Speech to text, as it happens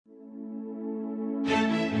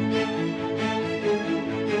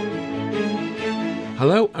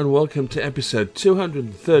Hello and welcome to episode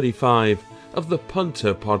 235 of the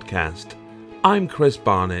Punter Podcast. I'm Chris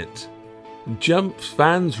Barnett. Jumps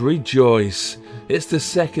fans rejoice. It's the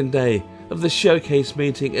second day of the showcase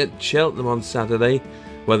meeting at Cheltenham on Saturday,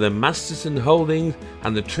 where the Masterson Holdings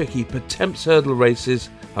and the tricky Pertemps hurdle races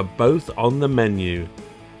are both on the menu.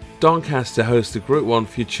 Doncaster hosts the Group 1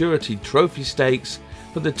 Futurity Trophy Stakes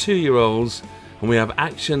for the 2-year-olds, and we have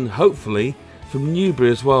action, hopefully, from Newbury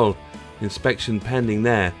as well. Inspection pending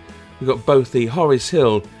there. We've got both the Horace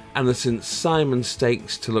Hill and the St Simon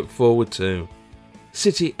Stakes to look forward to.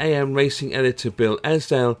 City AM racing editor Bill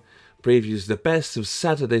Esdale previews the best of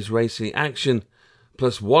Saturday's racing action,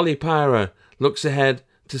 plus Wally Pyra looks ahead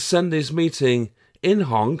to Sunday's meeting in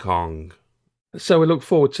Hong Kong. So we look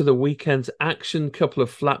forward to the weekend's action, couple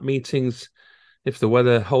of flat meetings if the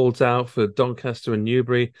weather holds out for Doncaster and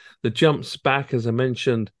Newbury. The jumps back, as I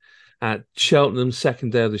mentioned, at Cheltenham,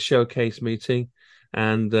 second day of the showcase meeting,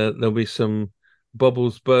 and there'll be some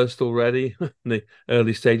bubbles burst already in the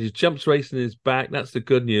early stages. Jumps racing is back, that's the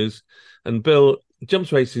good news. And Bill,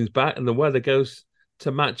 jumps racing is back and the weather goes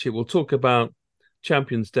to match it. We'll talk about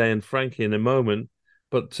Champions Day and Frankie in a moment,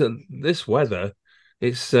 but this weather,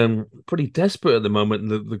 it's pretty desperate at the moment,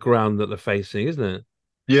 the ground that they're facing, isn't it?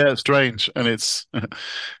 Yeah, it's strange, and it's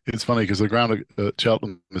funny because the ground at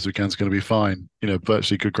Cheltenham this weekend is going to be fine,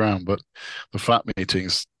 virtually good ground. But the flat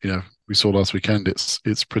meetings, we saw last weekend,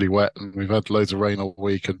 it's pretty wet, and we've had loads of rain all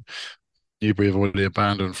week. And Newbury have already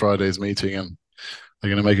abandoned Friday's meeting, and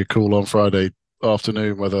they're going to make a call on Friday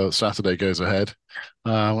afternoon whether Saturday goes ahead.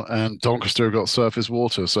 And Doncaster have got surface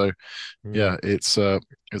water, so yeah, it's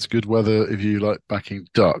good weather if you like backing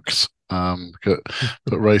ducks, but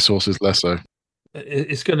racehorses less so.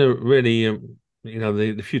 It's going to really,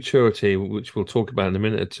 the futurity, which we'll talk about in a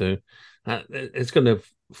minute or two, it's going to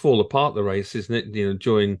fall apart, the race, isn't it?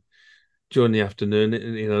 During the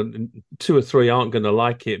afternoon, 2 or 3 aren't going to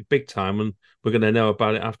like it big time, and we're going to know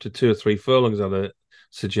about it after 2 or 3 furlongs, I'd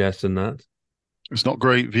suggest, and that. It's not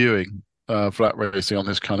great viewing, flat racing on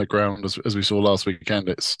this kind of ground, as we saw last weekend.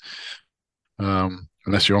 It's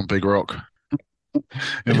unless you're on big rock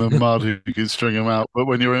in the mud, you can string them out. But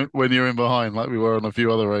when you're in behind, like we were on a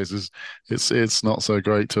few other races, it's not so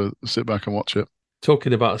great to sit back and watch it.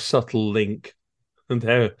 Talking about a subtle link, and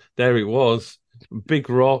there it was. Big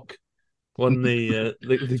Rock won the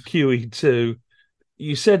QE2.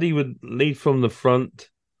 You said he would lead from the front.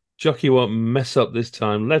 Jockey won't mess up this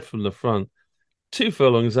time. Led from the front. 2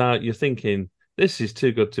 furlongs out, you're thinking this is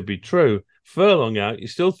too good to be true. Furlong out, you're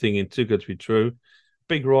still thinking too good to be true.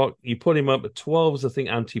 Big Rock, you put him up at 12s, I think,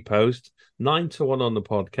 anti-post, 9-1 on the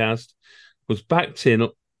podcast, was backed in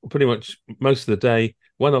pretty much most of the day,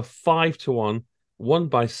 went off 5-1, won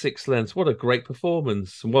by 6 lengths. What a great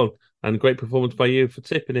performance. Well, and great performance by you for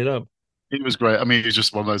tipping it up. It was great. I mean, he's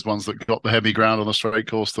just one of those ones that got the heavy ground on the straight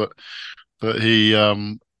course that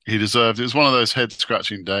he deserved. It was one of those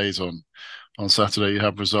head-scratching days on Saturday. You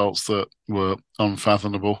have results that were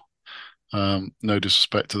unfathomable. No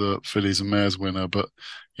disrespect to the Fillies and Mares winner, but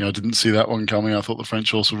I didn't see that one coming. I thought the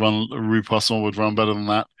French horse would run, Rue Poisson would run better than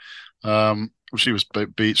that. She was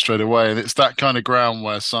beat straight away, and it's that kind of ground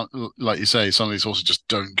where, like you say, some of these horses just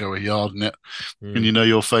don't go a yard in it, and you know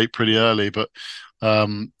your fate pretty early. But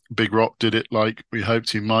Big Rock did it like we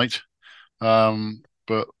hoped he might.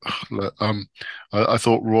 But I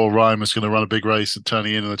thought Royal Rhyme was going to run a big race and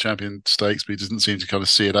turning in the Champion Stakes, but he didn't seem to kind of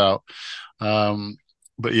see it out.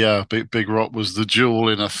 But yeah, Big Rock was the jewel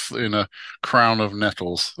in a crown of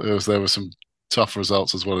nettles. There were some tough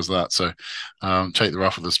results as well as that. So take the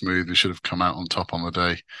rough with the smooth. We should have come out on top on the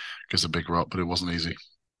day because of Big Rock, but it wasn't easy.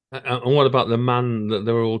 And what about the man that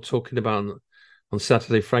they were all talking about on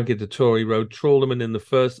Saturday? Frankie Dettori rode Trawlerman in the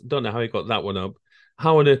first. Don't know how he got that one up.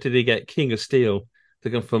 How on earth did he get King of Steel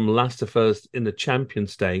to go from last to first in the Champion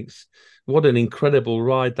Stakes? What an incredible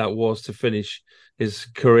ride that was to finish his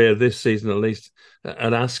career this season, at least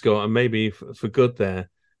at Ascot, and maybe for good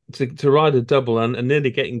there. To ride a double and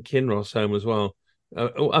nearly getting Kinross home as well.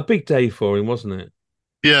 A big day for him, wasn't it?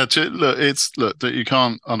 Yeah, look, you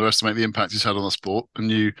can't underestimate the impact he's had on the sport, and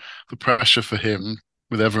the pressure for him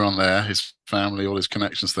with everyone there, his family, all his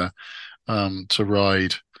connections there, to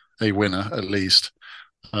ride a winner at least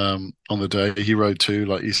on the day. He rode 2,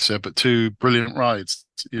 like you said, but 2 brilliant rides.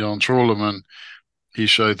 On Trawlerman, he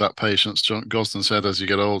showed that patience. John Gosden said, as you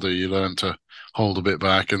get older, you learn to hold a bit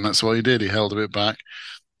back, and that's what he did. He held a bit back.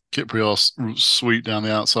 Kiprios swept down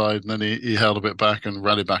the outside, and then he held a bit back and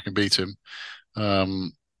rallied back and beat him.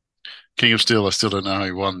 King of Steel, I still don't know how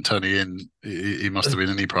he won. Tony in, he must have been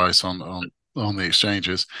any price on the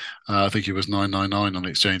exchanges. I think he was 999 on the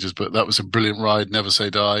exchanges, but that was a brilliant ride. Never Say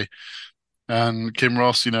Die. And Kim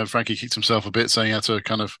Ross, Frankie kicked himself a bit, saying he had to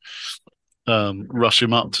kind of rush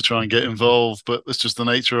him up to try and get involved. But that's just the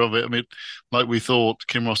nature of it. I mean, like we thought,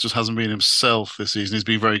 Kim Ross just hasn't been himself this season. He's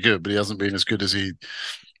been very good, but he hasn't been as good as he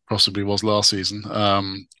possibly was last season.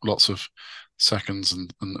 Lots of seconds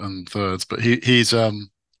and thirds, but he's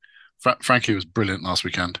Frankie was brilliant last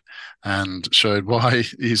weekend and showed why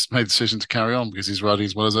he's made the decision to carry on, because he's riding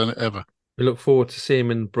as well as ever. We look forward to seeing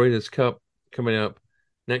him in Breeders' Cup coming up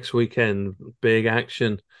next weekend. Big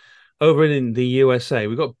action over in the USA.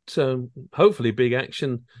 We've got hopefully big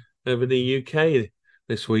action over in the UK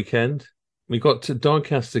this weekend. We've got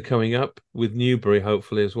Doncaster coming up with Newbury,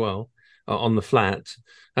 hopefully, as well, on the flat.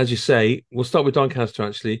 As you say, we'll start with Doncaster,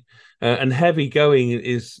 actually. And heavy going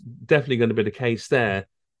is definitely going to be the case there.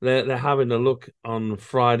 They're having a look on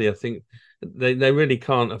Friday. I think they really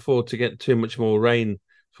can't afford to get too much more rain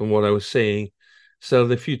from what I was seeing. So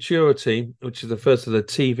the Futurity, which is the first of the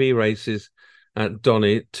TV races at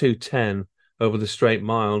Donny, 2:10 over the straight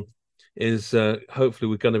mile, is hopefully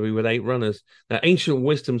we're going to be with 8 runners. Now, Ancient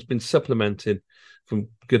Wisdom's been supplemented from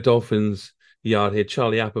Godolphin's yard here.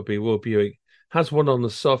 Charlie Appleby, Will Buick, has won on the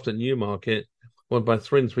soft at Newmarket, won by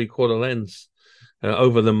 3 3/4 lengths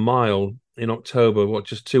over the mile in October,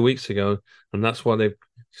 just 2 weeks ago. And that's why they've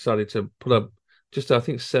decided to put up just, I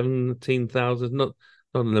think, 17,000, not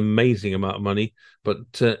an amazing amount of money, but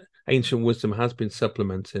Ancient Wisdom has been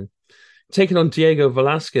supplementing. Taking on Diego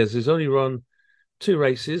Velasquez, who's only run 2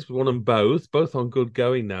 races, won them both on good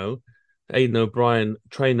going now. Aidan O'Brien,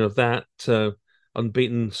 trainer of that,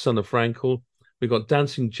 unbeaten son of Frankel. We've got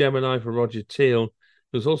Dancing Gemini for Roger Teal,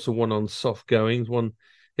 who's also won on soft goings, won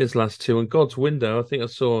his last 2. And God's Window, I think I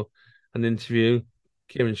saw an interview,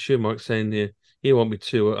 Kieran Schumacher saying he won't be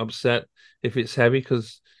too upset if it's heavy,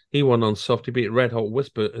 because he won on soft. He beat Red Hot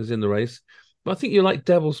Whisper as in the race. But I think you like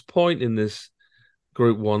Devil's Point in this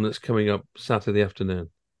Group 1 that's coming up Saturday afternoon.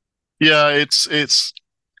 Yeah, it's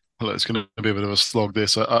going to be a bit of a slog.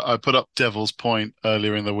 This I put up Devil's Point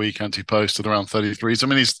earlier in the week, and he posted around 33. So I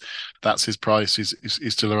mean, that's his price. He's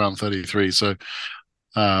still around 33. So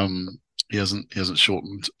he hasn't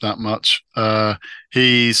shortened that much.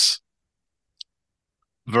 He's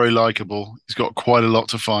very likable. He's got quite a lot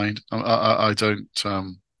to find. I don't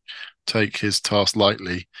take his task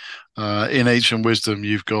lightly. In Ancient Wisdom,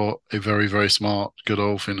 you've got a very, very smart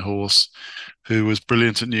Godolphin horse who was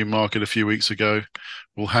brilliant at Newmarket a few weeks ago,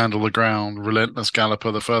 will handle the ground, relentless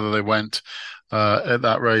galloper the further they went. At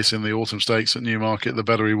that race in the Autumn Stakes at Newmarket, the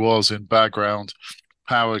better he was in bad ground,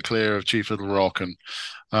 power clear of Chief Little Rock. And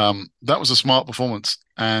that was a smart performance.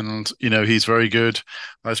 And, he's very good.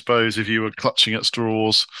 I suppose if you were clutching at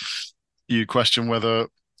straws, you question whether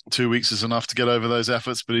 2 weeks is enough to get over those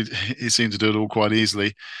efforts, but he seemed to do it all quite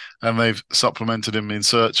easily. And they've supplemented him in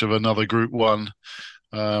search of another Group 1.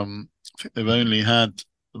 I think they've only had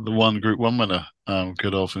the one Group 1 winner,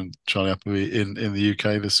 Godolphin, Charlie Appleby, in the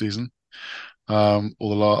UK this season. Or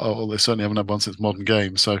they certainly haven't had one since Modern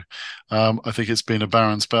Games. So I think it's been a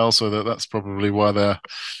barren spell, so that's probably why they're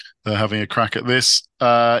having a crack at this.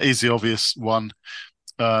 He's the obvious one.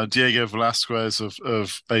 Diego Velasquez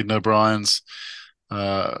of Aidan O'Brien's,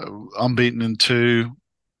 unbeaten in 2.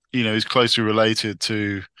 He's closely related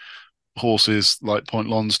to horses like Point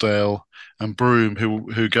Lonsdale and Broome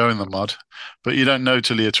who go in the mud, but you don't know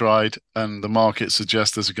till you're tried, and the market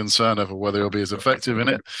suggests there's a concern over whether he'll be as effective in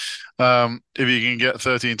it. If you can get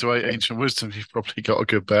 13-8 Ancient Wisdom, you've probably got a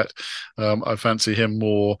good bet. I fancy him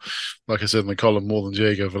more, like I said in the column, more than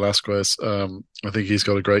Diego Velasquez. I think he's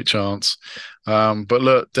got a great chance. But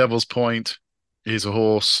look, Devil's Point, he's a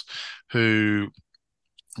horse who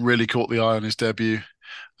really caught the eye on his debut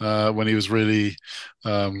when he was really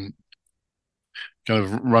kind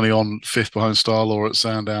of running on 5th behind Starlaw at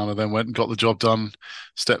Sandown, and then went and got the job done,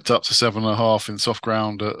 stepped up to 7.5 in soft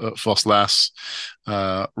ground at Foss Lass,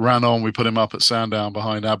 ran on. We put him up at Sandown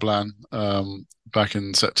behind Ablan back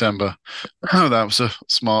in September. That was a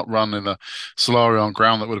smart run in the Solari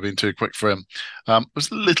ground that would have been too quick for him.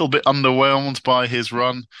 Was a little bit underwhelmed by his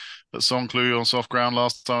run at Saint-Cloud on soft ground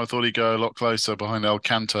last time. I thought he'd go a lot closer behind El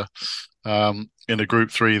Cantor in a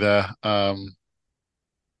Group 3 there.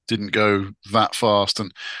 Didn't go that fast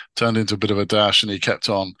and turned into a bit of a dash, and he kept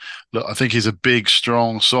on. Look, I think he's a big,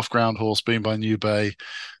 strong, soft ground horse, being by New Bay,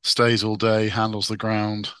 stays all day, handles the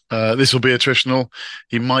ground. This will be attritional.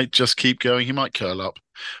 He might just keep going. He might curl up.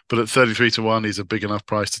 But at 33-1, he's a big enough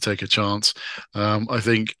price to take a chance. I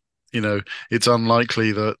think it's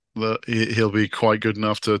unlikely that he'll be quite good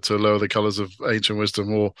enough to lower the colours of Ancient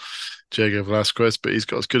Wisdom or Diego Velasquez, but he's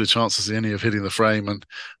got as good a chance as any of hitting the frame. And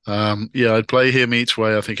yeah, I'd play him each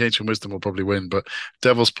way. I think Ancient Wisdom will probably win, but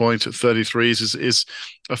Devil's Point at 33s is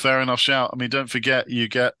a fair enough shout. I mean, don't forget you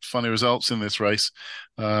get funny results in this race.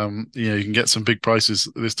 You can get some big prices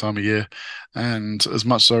this time of year, and as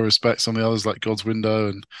much as I respect some of the others like God's Window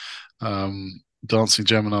and Dancing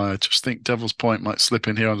Gemini, I just think Devil's Point might slip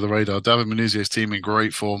in here under the radar. David Manuzio's team in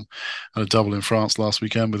great form, and a double in France last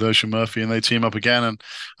weekend with Ocean Murphy, and they team up again. And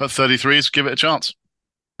at 33s, give it a chance.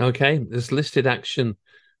 Okay, there's listed action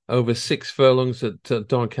over 6 furlongs at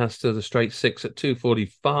Doncaster, the straight six at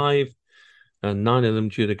 2:45, and 9 of them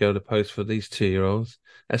due to go to post for these 2-year-olds.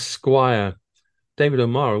 Esquire, David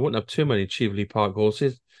O'Mara wouldn't have too many Cheveley Park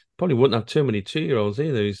horses. Probably wouldn't have too many 2-year-olds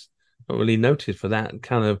either. He's not really noted for that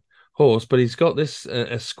kind of horse, but he's got this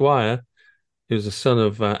Esquire, who's the son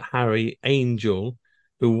of Harry Angel,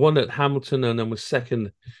 who won at Hamilton and then was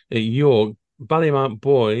second at York. Ballymount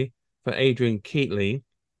Boy for Adrian Keatley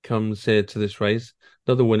comes here to this race,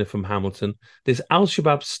 another winner from Hamilton. There's Al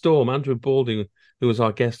Shabab Storm, Andrew Balding, who was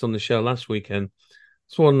our guest on the show last weekend.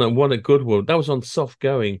 It's one that won at Goodwood. That was on soft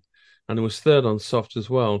going, and it was third on soft as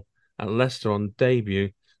well at Leicester on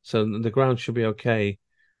debut. So the ground should be okay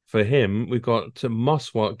for him. We've got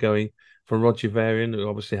Mosswat going for Roger Varian, who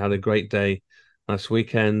obviously had a great day last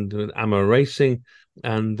weekend with Ammo Racing,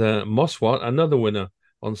 and Mosswat, another winner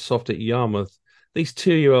on soft at Yarmouth. These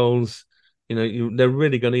 2-year-olds, they're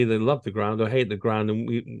really going to either love the ground or hate the ground, and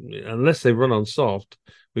unless they run on soft,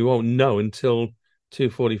 we won't know until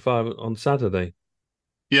 2:45 on Saturday.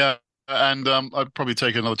 Yeah, and I'd probably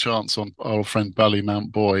take another chance on our old friend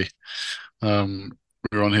Ballymount Boy.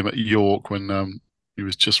 We were on him at York when he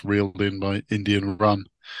was just reeled in by Indian Run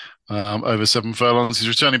over 7 furlongs. He's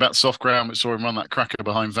returning back to soft ground, which saw him run that cracker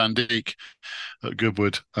behind Van Dijk at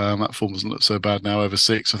Goodwood. That form doesn't look so bad now over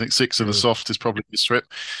 6. I think 6 in the soft is probably his strip.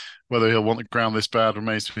 Whether he'll want the ground this bad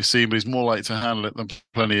remains to be seen, but he's more likely to handle it than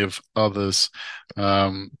plenty of others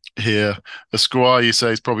here. Esquire, you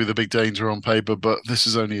say, is probably the big danger on paper, but this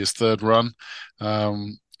is only his 3rd run.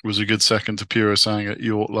 Was a good second to Pura Sang at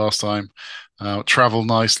York last time. Travelled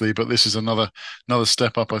nicely, but this is another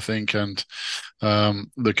step up, I think, and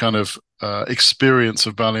the kind of experience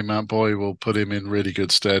of Ballymount Boy will put him in really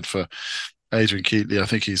good stead for Adrian Keatley. I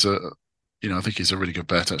think he's a really good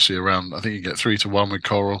bet actually. Around, I think you can get 3-1 with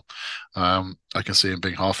Coral. I can see him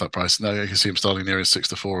being half that price. No, I can see him starting near his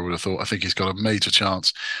 6-4. I would have thought. I think he's got a major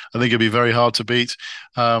chance. I think it'd be very hard to beat.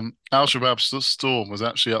 Al Shabab Storm was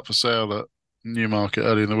actually up for sale at Newmarket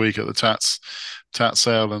early in the week at the Tats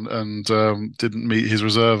sale and didn't meet his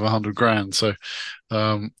reserve 100 grand. So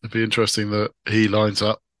it'd be interesting that he lines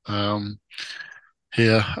up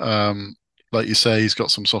here. Like you say, he's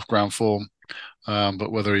got some soft ground form.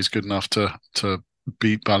 But whether he's good enough to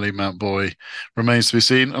beat Ballymount Boy remains to be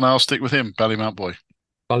seen, and I'll stick with him, Ballymount Boy.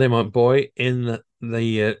 Ballymount Boy in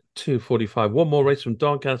the 2:45. One more race from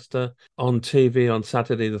Doncaster on TV on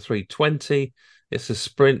Saturday, the 3:20. It's a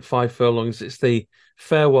sprint, 5 furlongs. It's the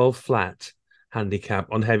Farewell Flat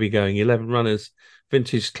handicap on heavy going. 11 runners,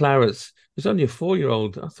 Vintage Clarets. He's only a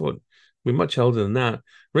 4-year-old. I thought we're much older than that.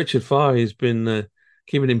 Richard Farr has been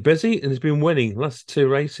keeping him busy and has been winning last 2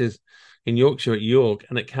 races in Yorkshire at York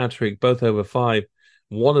and at Catterick, both over 5.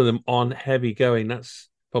 One of them on heavy going. That's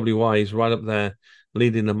probably why he's right up there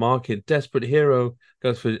leading the market. Desperate Hero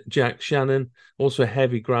goes for Jack Shannon, also a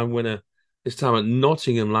heavy ground winner this time at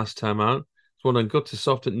Nottingham last time out. It's one on Good to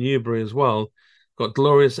Soft at Newbury as well. Got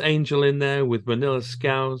Glorious Angel in there with Manila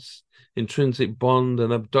Scouts, Intrinsic Bond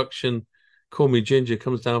and Abduction. Call Me Ginger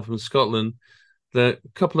comes down from Scotland. The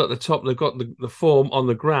couple at the top, they've got the form on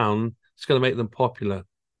the ground. It's going to make them popular.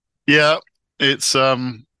 Yeah, it's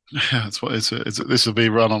this will be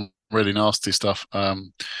run on really nasty stuff.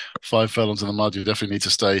 5 furlongs in the mud. You definitely need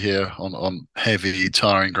to stay here on heavy,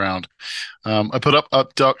 tiring ground. I put up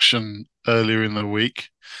Abduction earlier in the week.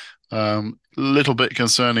 Little bit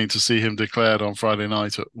concerning to see him declared on Friday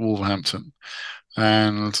night at Wolverhampton,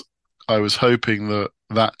 and I was hoping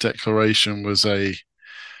that declaration was a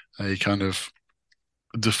kind of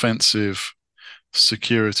defensive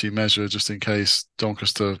security measure just in case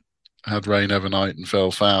Doncaster had rain overnight and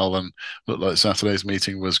fell foul and looked like Saturday's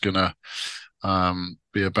meeting was going to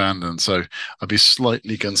be abandoned. So I'd be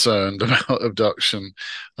slightly concerned about Abduction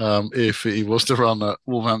if he was to run at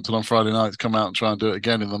Wolverhampton on Friday night, to come out and try and do it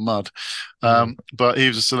again in the mud. But he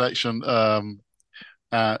was a selection on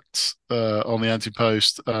the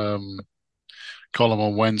anti-post. column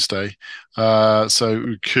on Wednesday. So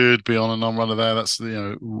we could be on a non-runner there. That's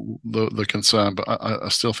the concern, but I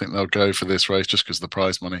still think they'll go for this race just because of the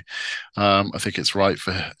prize money. I think it's right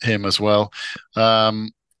for him as well.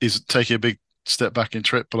 He's taking a big step back in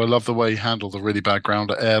trip, but I love the way he handled the really bad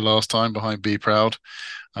ground at Ayr last time behind Be Proud.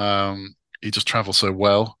 He just travels so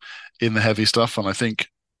well in the heavy stuff, and I think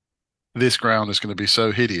this ground is going to be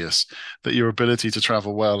so hideous that your ability to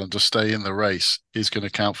travel well and just stay in the race is going to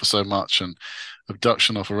count for so much. And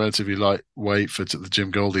abduction off a relatively light weight for the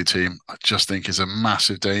Jim Goldie team, I just think is a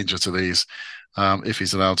massive danger to these. If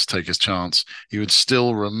he's allowed to take his chance, he would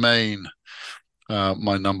still remain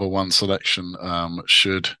my number one selection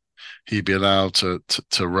should he be allowed to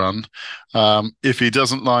run. If he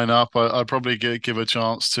doesn't line up, I'd probably give a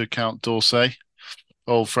chance to Count d'Orsay,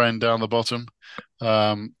 old friend down the bottom.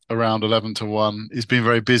 Around 11-1. He's been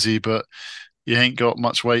very busy, but he ain't got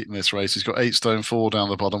much weight in this race. He's got 8 stone 4 down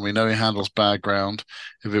the bottom. We know he handles bad ground.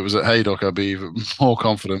 If it was at Haydock, I'd be even more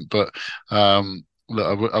confident. But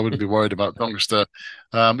look, I wouldn't be worried about Doncaster.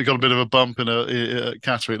 He got a bit of a bump at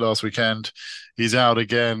Catterick last weekend. He's out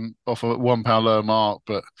again off a £1 lower mark,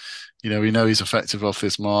 but we know he's effective off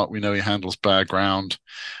this mark. We know he handles bad ground.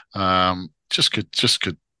 Just could.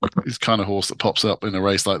 It's the kind of horse that pops up in a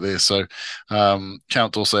race like this. So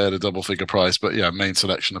Count d'Orsay had a double figure price, but yeah, main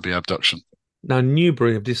selection will be Abduction. Now,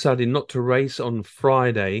 Newbury have decided not to race on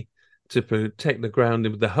Friday to protect the ground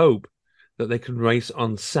with the hope that they can race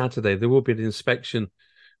on Saturday. There will be an inspection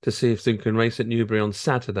to see if they can race at Newbury on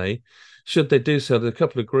Saturday. Should they do so, there's a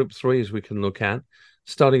couple of Group 3s we can look at.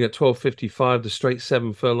 Starting at 12:55, the straight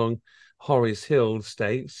 7 furlong Horace Hill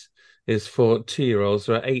Stakes is for 2-year-olds.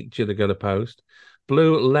 There are 8 due to go to post.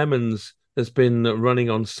 Blue Lemons has been running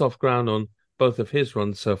on soft ground on both of his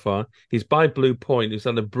runs so far. He's by Blue Point, who's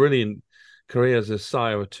had a brilliant career as a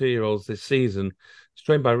sire of 2-year-olds this season. It's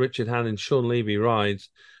trained by Richard Hand and Sean Levy rides.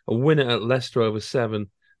 A winner at Leicester over 7,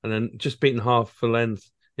 and then just beaten half for length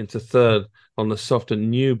into third on the soft at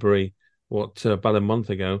Newbury, about a month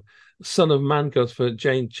ago. Son of Man goes for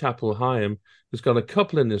Jane Chapel Hyam, who's got a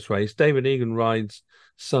couple in this race. David Egan rides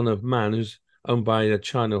Son of Man, who's owned by the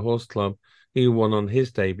China Horse Club. He won on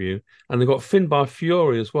his debut. And they've got Finbar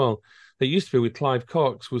Fury as well. That used to be with Clive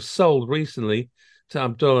Cox, was sold recently to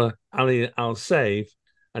Abdullah Ali Al Saif.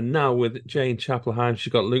 And now with Jane Chapelheim,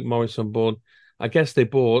 she's got Luke Morris on board. I guess they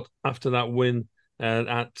bought after that win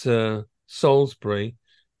at Salisbury,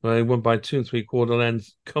 where they won by 2 3/4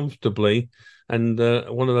 lengths comfortably. And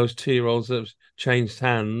one of those 2-year-olds that have changed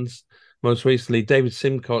hands. Most recently, David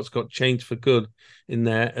Simcott's got changed for good in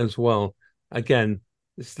there as well. Again,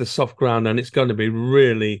 it's the soft ground, and it's going to be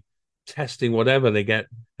really testing whatever they get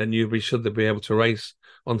at Newbury should they be able to race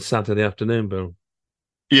on Saturday afternoon, Bill.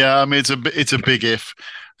 Yeah, I mean it's a big if,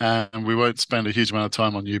 and we won't spend a huge amount of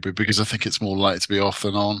time on Newbury because I think it's more likely to be off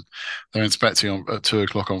than on. They're inspecting at 2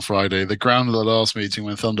 o'clock on Friday. The ground at the last meeting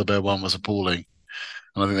when Thunder Bear won was appalling,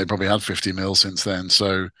 and I think they probably had 50 mil since then.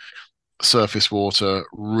 So surface water,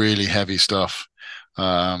 really heavy stuff.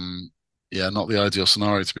 Yeah, not the ideal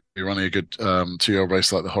scenario to be running a good 2-year-old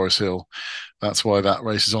race like the Horace Hill. That's why that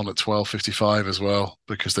race is on at 12:55 as well,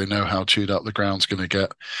 because they know how chewed up the ground's going to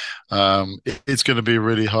get. It's going to be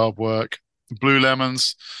really hard work. Blue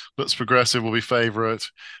Lemons looks progressive, will be favourite.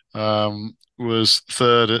 Was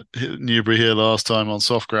third at Newbury here last time on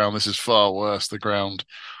soft ground. This is far worse, the ground.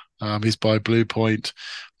 He's by Blue Point.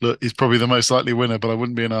 Look, he's probably the most likely winner, but I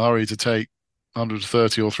wouldn't be in a hurry to take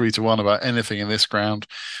 130 or 3-1 about anything in this ground.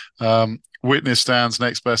 Witness stands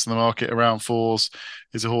next best in the market around 4s.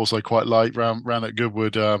 Is a horse I quite like. Ran at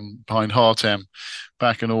Goodwood behind Hartem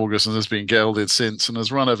back in August and has been gelded since and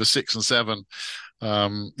has run over 6 and 7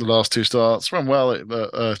 the last 2 starts. Run well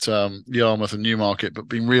at Yarmouth and Newmarket, but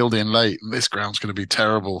been reeled in late. And this ground's going to be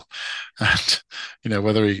terrible. And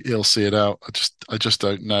whether he'll see it out, I just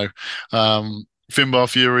don't know. Finbar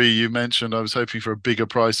Fury, you mentioned. I was hoping for a bigger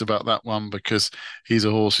price about that one because he's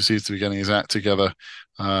a horse who seems to be getting his act together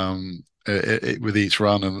with each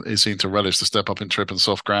run, and he seemed to relish the step up in trip and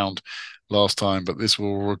soft ground last time. But this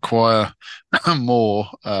will require more.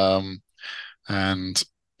 And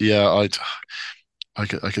yeah, I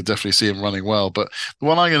could definitely see him running well. But the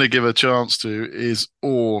one I'm going to give a chance to is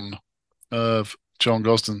Orne of John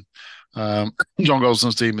Gosden. John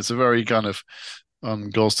Gosden's team. It's a very kind of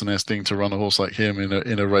Gosden-esque thing to run a horse like him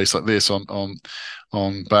in a race like this on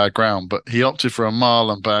bad ground, but he opted for a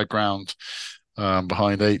mile on bad ground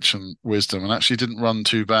behind H and Wisdom, and actually didn't run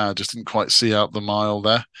too bad. Just didn't quite see out the mile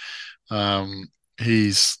there.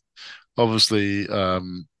 He's obviously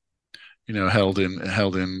held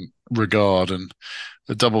in regard, and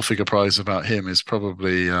a double figure prize about him is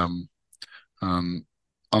probably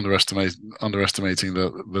underestimating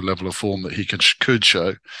the level of form that he could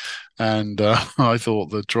show. And I thought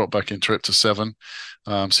the drop back in trip to 7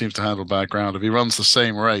 seems to handle bad ground. If he runs the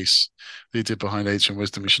same race he did behind Ancient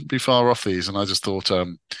Wisdom, he shouldn't be far off these. And I just thought, I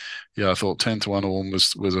thought 10-1 Orm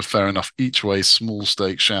was a fair enough each way small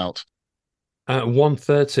stake shout. At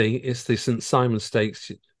 1:30, it's the St Simon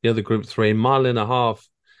Stakes, the other Group 3, mile and a half.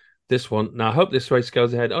 This one. Now, I hope this race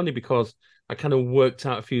goes ahead only because I kind of worked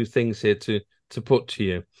out a few things here to put to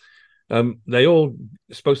you. They all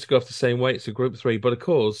supposed to go off the same way. It's a Group 3, but of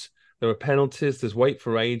course there are penalties. There's weight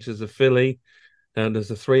for age. There's a filly, and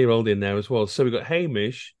there's a 3-year-old in there as well. So we've got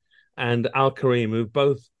Hamish and Al Karim, who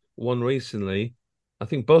both won recently. I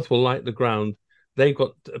think both will like the ground. They've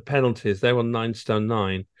got penalties. They're on 9 stone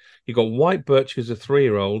 9. You've got White Birch, who's a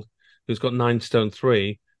 3-year-old, who's got 9 stone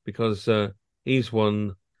 3 because he's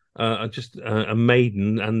won just a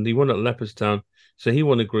maiden, and he won at Leopardstown. So he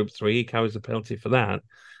won a Group 3. He carries the penalty for that.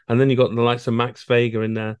 And then you got the likes of Max Vega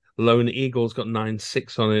in there. Lone Eagle's got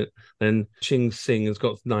 9-6 on it. Then Ching Sing has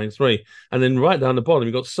got 9-3. And then right down the bottom,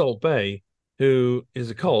 you've got Salt Bay, who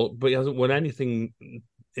is a colt, but he hasn't won anything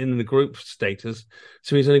in the group status.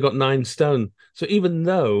 So he's only got 9 stone. So even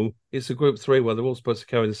though it's a Group 3 where they're all supposed to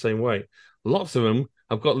carry the same weight, lots of them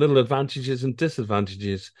have got little advantages and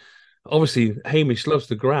disadvantages. Obviously, Hamish loves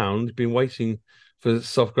the ground. He's been waiting for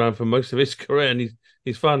soft ground for most of his career, and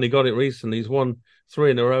he's finally got it recently. He's won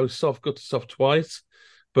 3 in a row, soft, got to soft twice.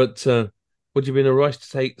 But would you be in a rush to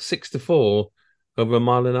take 6-4 over a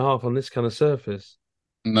mile and a half on this kind of surface?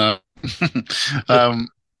 No. um,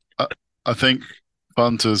 I think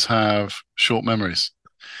punters have short memories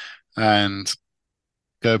and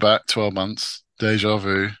go back 12 months, deja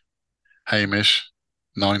vu, Hamish,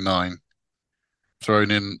 9-9,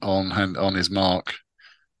 thrown in on his mark,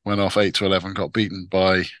 went off 8-11, got beaten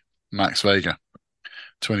by Max Vega,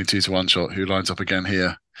 22-1 shot, who lines up again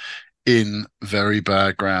here in very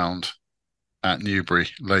bad ground at Newbury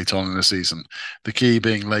late on in the season. The key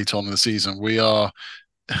being late on in the season, we're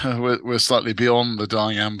slightly beyond the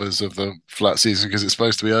dying embers of the flat season because it's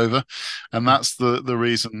supposed to be over, and that's the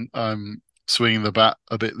reason I'm swinging the bat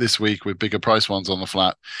a bit this week with bigger price ones on the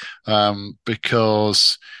flat,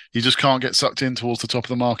 because you just can't get sucked in towards the top of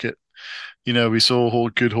the market. We saw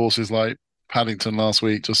good horses like Paddington last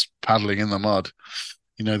week just paddling in the mud.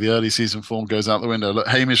 The early season form goes out the window. Look,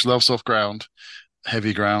 Hamish loves soft ground,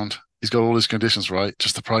 heavy ground. He's got all his conditions right.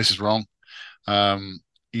 Just the price is wrong.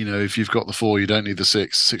 If you've got the 4, you don't need the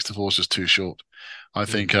 6. 6-4 is just too short. I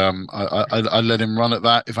think I let him run at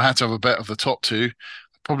that. If I had to have a bet of the top 2,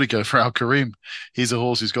 I'd probably go for Al Karim. He's a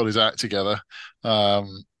horse who's got his act together.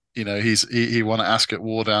 He won at Ascot,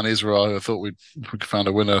 wore down Israel. I thought we found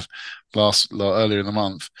a winner earlier in the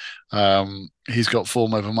month. He's got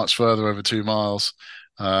form over much further, over 2 miles.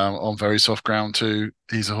 On very soft ground too.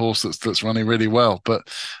 He's a horse that's running really well. But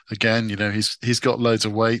again, he's got loads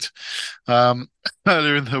of weight.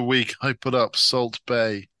 Earlier in the week, I put up Salt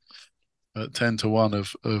Bay at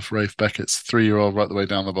 10-1 of Rafe Beckett's 3-year-old right the way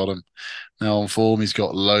down the bottom. Now on form, he's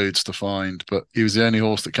got loads to find, but he was the only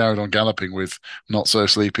horse that carried on galloping with Not So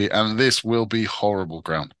Sleepy, and this will be horrible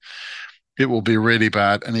ground. It will be really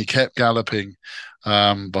bad, and he kept galloping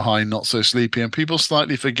behind Not So Sleepy, and people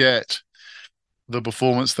slightly forget the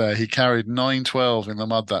performance there. He carried 9-12 in the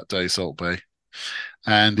mud that day, Salt Bay.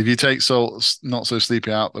 And if you take Not So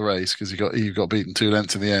Sleepy out the race, because he got beaten 2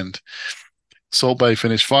 lengths in the end, Salt Bay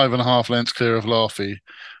finished 5.5 lengths clear of Laffy,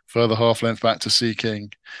 further half length back to Sea King,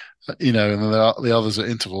 and then the others at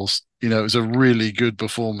intervals. It was a really good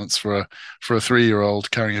performance for a 3-year-old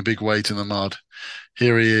carrying a big weight in the mud.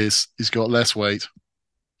 Here he is. He's got less weight.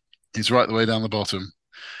 He's right the way down the bottom.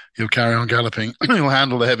 He'll carry on galloping. He'll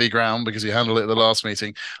handle the heavy ground because he handled it at the last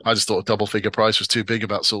meeting. I just thought a double figure price was too big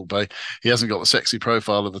about Salt Bay. He hasn't got the sexy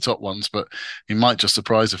profile of the top ones, but he might just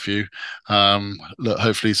surprise a few. Look,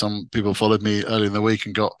 hopefully some people followed me early in the week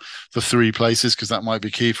and got the 3 places, because that might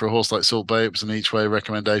be key for a horse like Salt Bay. It was an each way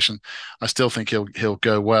recommendation. I still think he'll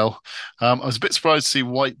go well. I was a bit surprised to see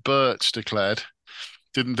White Birch declared.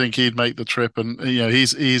 Didn't think he'd make the trip, and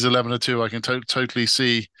he's 11-2. I can totally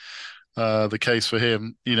see the case for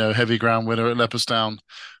him. Heavy ground winner at Leopardstown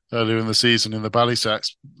earlier in the season in the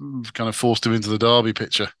Ballysacks kind of forced him into the Derby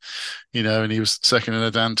picture, and he was second in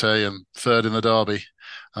a Dante and third in the Derby,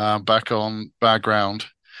 back on bad ground,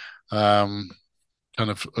 kind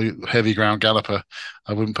of a heavy ground galloper.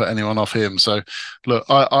 I wouldn't put anyone off him. So look,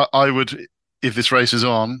 I would, if this race is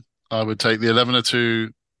on, I would take the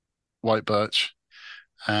 11-2 White Birch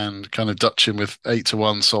and kind of Dutch him with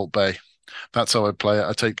 8-1 Salt Bay. That's how I'd play it.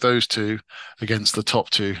 I take those 2 against the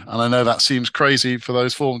top 2. And I know that seems crazy for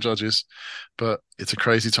those form judges, but it's a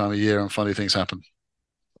crazy time of year and funny things happen.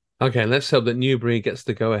 Okay, let's hope that Newbury gets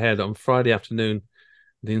the go ahead on Friday afternoon.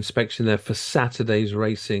 The inspection there for Saturday's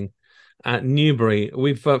racing at Newbury.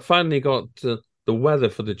 We've finally got the weather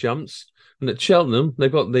for the jumps, and at Cheltenham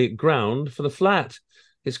they've got the ground for the flat.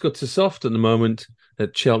 It's good to soft at the moment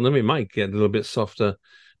at Cheltenham. It might get a little bit softer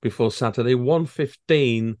before Saturday.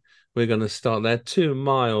 1:15. We're going to start there. 2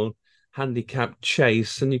 mile handicap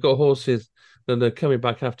chase, and you've got horses that are coming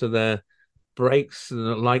back after their breaks, the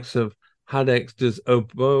likes of Hadex does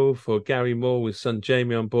Oboe for Gary Moore with son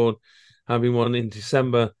Jamie on board, having won in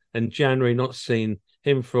December and January, not seen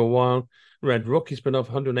him for a while. Red Rookie's been off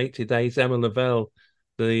 180 days. Emma Lavelle,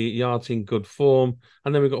 the yard's in good form.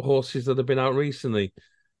 And then we've got horses that have been out recently.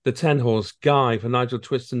 The 10 horse Guy for Nigel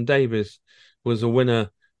Twiston Davis was a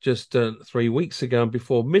winner just 3 weeks ago. And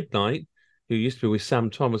before midnight, who used to be with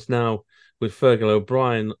Sam Thomas, now with Fergal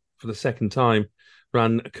O'Brien for the second time,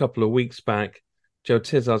 ran a couple of weeks back. Joe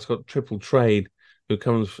Tizard's got Triple Trade, who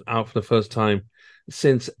comes out for the first time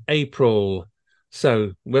since April.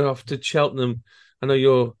 So we're off to Cheltenham. I know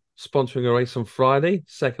you're sponsoring a race on Friday,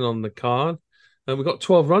 second on the card. And we've got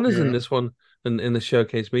 12 runners in this one in the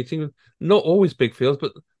showcase meeting. Not always big fields,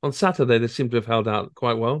 but on Saturday they seem to have held out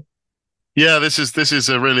quite well. Yeah, this is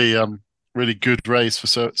a really good race for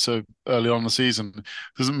so early on in the season. It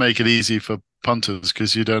doesn't make it easy for punters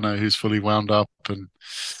because you don't know who's fully wound up and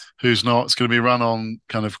who's not. It's going to be run on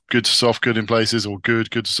kind of good to soft, good in places, or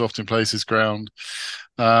good to soft in places ground.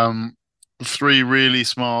 Um, Three really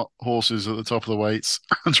smart horses at the top of the weights,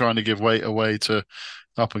 trying to give weight away to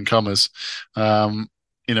up and comers. Not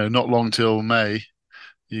long till May.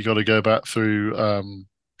 You got to go back through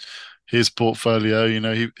his portfolio.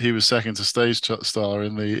 He was second to Stage Star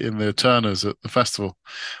in the Turners at the festival.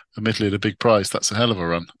 Admittedly, at a big price. That's a hell of a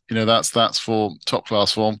run. That's for top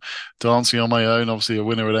class form. Dancing on My Own, obviously a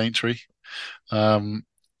winner at Aintree.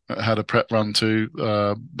 Had a prep run too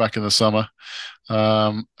back in the summer.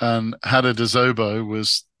 And Hada Dezobo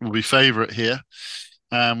will be favourite here,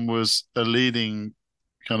 and was a leading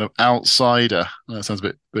kind of outsider. That sounds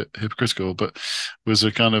a bit hypocritical, but was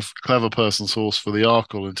a kind of clever person's horse for the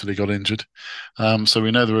Arkle until he got injured. So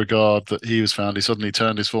we know the regard that he was found. He suddenly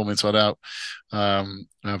turned his form inside out,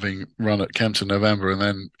 having run at Kempton November and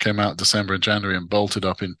then came out December and January and bolted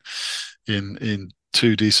up in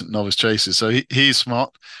two decent novice chases. So he's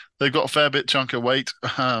smart. They've got a fair bit chunk of weight.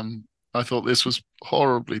 I thought this was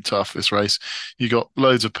horribly tough, this race. You got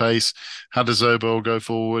loads of pace. Hadazobo will go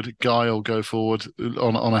forward. Guy will go forward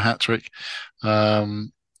on a hat trick. Yeah,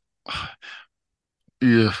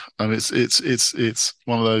 and it's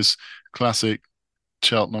one of those classic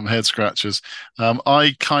Cheltenham head scratchers.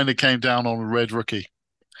 I kind of came down on Red Rookie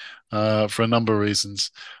for a number of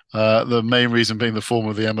reasons. The main reason being the form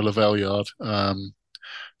of the Emma Lavelle yard.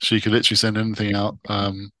 She could literally send anything out.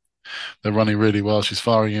 They're running really well. She's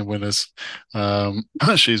firing in winners.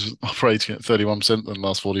 She's operating at 31% in the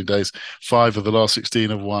last 14 days. 5 of the last 16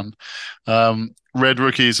 have won. Red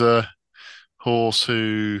Rookie's a horse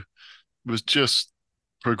who was just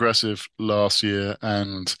progressive last year,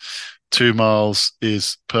 and 2 miles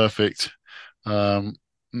is perfect.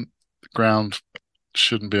 Ground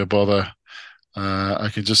shouldn't be a bother. I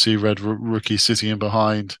can just see Red Rookie sitting in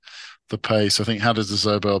behind the pace. I think Haddad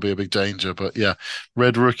Zobo will be a big danger, but yeah,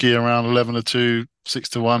 Red Rookie around 11-2,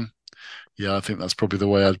 6-1. Yeah, I think that's probably the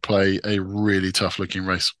way I'd play a really tough looking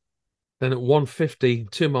race. Then at 150,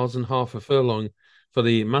 2 miles and half a furlong for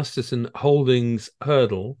the Masterson Holdings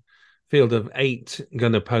hurdle. Field of 8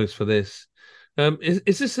 going to post for this.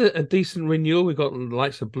 Is this a decent renewal? We've got the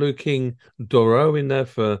likes of Blue King Doro in there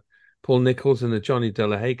for Paul Nicholls and the Johnny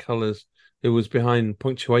Delahaye colours, who was behind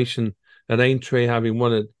punctuation at Aintree, having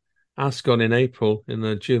won at Ascot in April in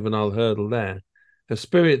the juvenile hurdle there. The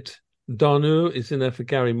Spirit Donu is in there for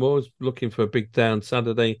Gary Moore, looking for a big day on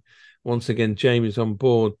Saturday. Once again, Jamie's on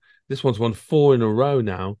board. This one's won 4 in a row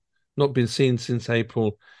now. Not been seen since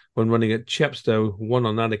April when running at Chepstow, won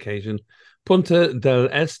on that occasion. Punta del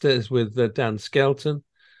Este is with Dan Skelton.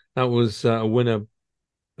 That was a winner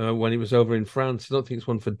when he was over in France. I don't think it's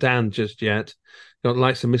one for Dan just yet. Got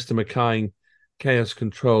likes of Mr. Mackay, Chaos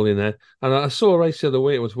Control in there. And I saw a race the other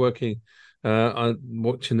way. It was working,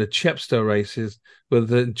 watching the Chepstow races,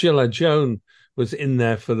 with Gilla Joan was in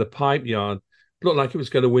there for the Pipe Yard. Looked like it was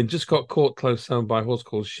going to win. Just got caught close home by a horse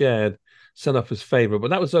called Shared, set up as favourite. But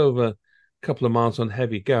that was over a couple of miles on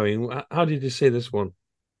heavy going. How did you see this one?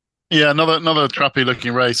 Yeah, another trappy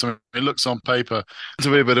looking race. I mean, it looks on paper to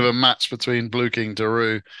be a bit of a match between Blue King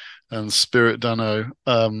Daru and Spirit Dano.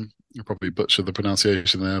 I probably butchered the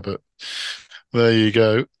pronunciation there, but there you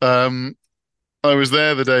go. I was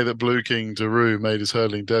there the day that Blue King Daru made his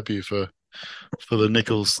hurling debut for for the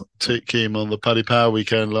Nichols team on the Paddy Power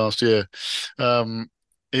weekend last year. Um,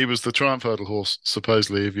 he was the Triumph Hurdle horse,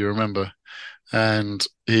 supposedly, if you remember, and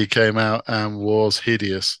he came out and was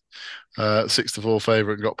hideous. 6-4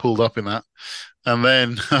 favourite and got pulled up in that. And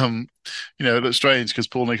then, it looked strange because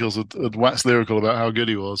Paul Nicholls had waxed lyrical about how good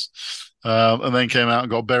he was, and then came out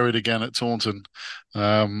and got buried again at Taunton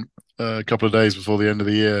a couple of days before the end of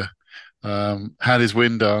the year. Had his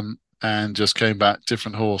win done and just came back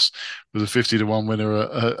different horse with a 50-1 winner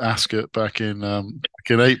at Ascot back in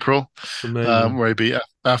April, where he beat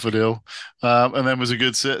Affordil, and then was a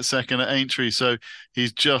good second at Aintree. So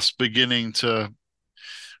he's just beginning to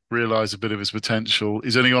realise a bit of his potential.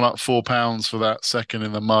 He's only gone up £4 for that second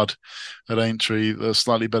in the mud at Aintree. The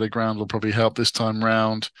slightly better ground will probably help this time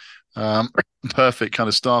round. Perfect kind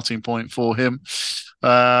of starting point for him.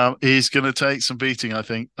 He's going to take some beating, I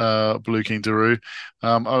think, Blue King Daru.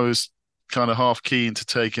 I was kind of half keen to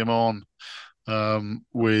take him on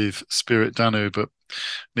with Spirit Danu, but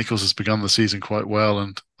Nichols has begun the season quite well,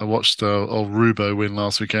 and I watched old Rubo win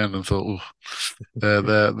last weekend and thought,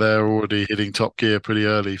 they're already hitting top gear pretty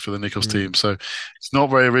early for the Nichols team. So it's not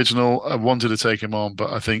very original. I wanted to take him on, but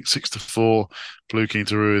I think 6-4 Blue King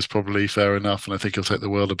Daru is probably fair enough, and I think he'll take the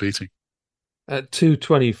world of beating. At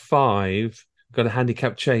 225, got a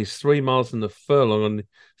handicap chase, 3 miles in the furlong on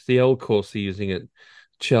the old course they're using at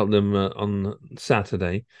Cheltenham on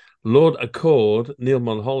Saturday. Lord Accord, Neil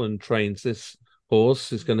Mulholland trains this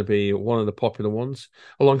horse, is going to be one of the popular ones,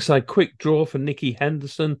 alongside Quick Draw for Nicky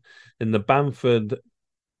Henderson in the Bamford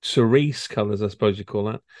cerise colours, I suppose you call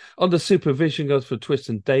that. Under supervision goes for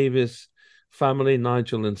Twiston Davis family,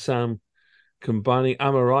 Nigel and Sam combining.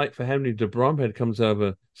 Am I Right for Henry de Bromhead comes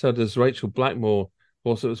over. So does Rachel Blackmore.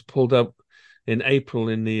 Also, it was pulled up in April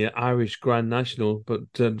in the Irish Grand National, but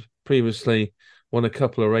previously won a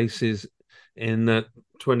couple of races in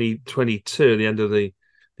 2022, the end of the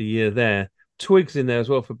year there. Twigs in there as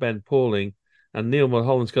well for Ben Pauling. And Neil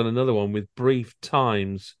Mulholland's got another one with Brief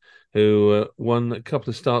Times, who won a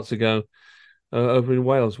couple of starts ago over in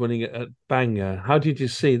Wales, winning at Bangor. How did you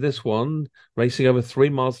see this one, racing over 3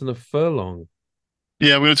 miles in a furlong?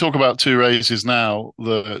 Yeah, we're going to talk about two races now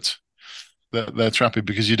that they're trapping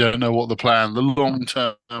because you don't know what the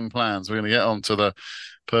long-term plans. We're going to get on to the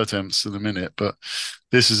Pertemps in a minute, but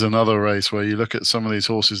this is another race where you look at some of these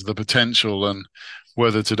horses, the potential, and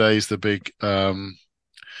whether today's the big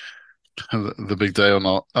day or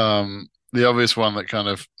not. The obvious one that kind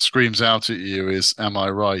of screams out at you is "Am I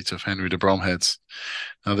Right" of Henry de Bromhead's.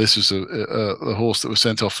 Now, this was a horse that was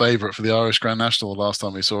sent off favourite for the Irish Grand National the last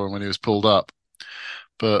time we saw him when he was pulled up,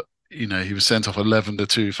 but he was sent off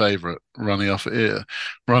 11-2 favourite, running off a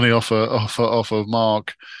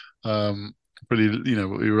mark. Pretty,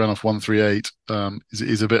 we ran off 138.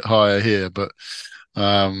 He's a bit higher here, but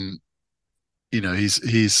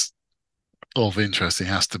he's of interest. He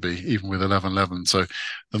has to be, even with 11-11. So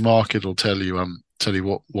the market will tell you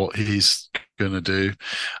what he's going to do.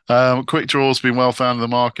 Quick Draw's been well found in the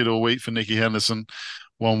market all week for Nicky Henderson.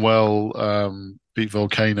 Won well, beat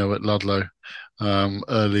Volcano at Ludlow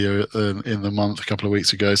earlier in the month, a couple of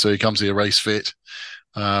weeks ago. So he comes here race fit.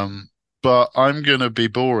 But I'm going to be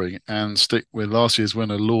boring and stick with last year's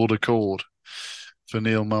winner, Lord Accord, for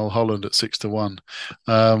Neil Mulholland at 6-1.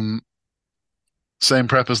 Same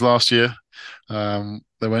prep as last year.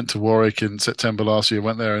 They went to Warwick in September last year,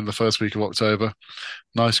 went there in the first week of October.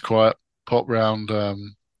 Nice, quiet pop round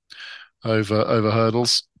over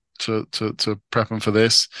hurdles to prep them for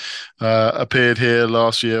this. Appeared here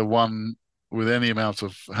last year, won with any amount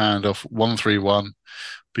of hand off 1-3-1,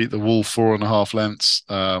 beat the Wolf 4.5 lengths.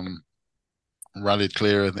 Rallied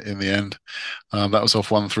clear in the end. That was off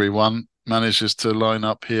 1-3-1. Manages to line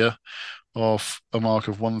up here off a mark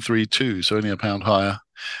of 1-3-2, so only a pound higher.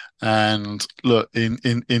 And look,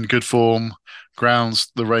 in good form.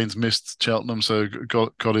 Grounds, the rains missed Cheltenham, so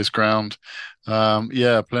got his ground.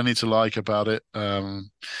 Plenty to like about it.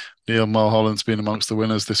 Neil Mulholland's been amongst the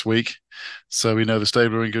winners this week, so we know the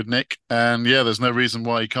stable are in good nick. And there's no reason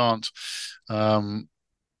why he can't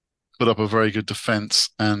put up a very good defence.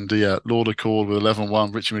 And Lord Accord with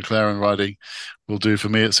 11-1, Richie McLaren riding will do for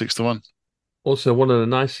me at 6-1. Also, one of the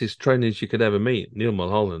nicest trainers you could ever meet, Neil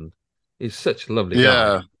Mulholland. He's such a lovely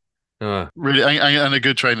guy. Really, and a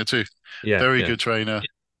good trainer too. Very good trainer,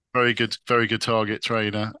 very good target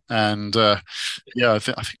trainer, and I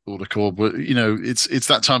think Lord Accord. But it's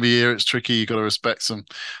that time of year. It's tricky. You got to respect some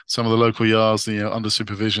of the local yards. Under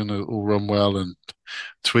supervision, all run well, and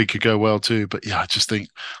Twig could go well too. But I just think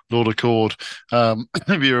Lord Accord.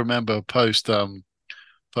 If you remember, post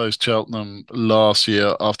Cheltenham last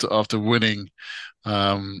year, after winning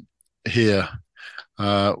here.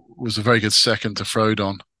 Was a very good second to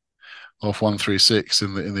Frodon off 136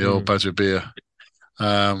 in the old Mm. Badger beer.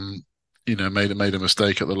 Um, made a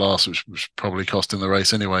mistake at the last, which probably cost him the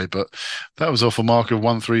race anyway. But that was off a mark of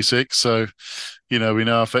 136. So, we know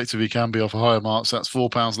how effective he can be off a higher mark. So that's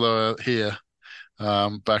 £4 lower here.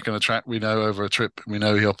 Back on the track, we know over a trip, we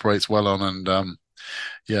know he operates well on. And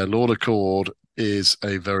Lord Accord is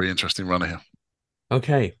a very interesting runner here.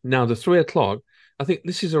 Okay, now the 3 o'clock. I think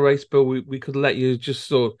this is a race, Bill. We could let you just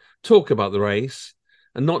sort of talk about the race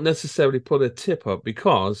and not necessarily put a tip up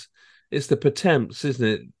because it's the Pertemps, isn't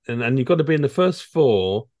it? And you've got to be in the first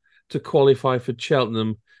four to qualify for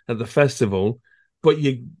Cheltenham at the festival, but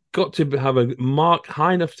you got to have a mark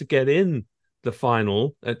high enough to get in the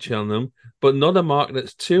final at Cheltenham, but not a mark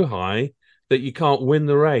that's too high that you can't win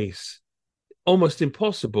the race. Almost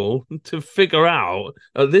impossible to figure out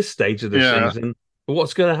at this stage of the Yeah, season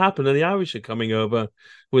what's going to happen. And the Irish are coming over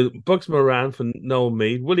with Bugs Moran for Noel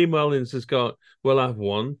Mead. Willie Mullins has got Will Have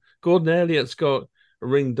One. Gordon Elliott's got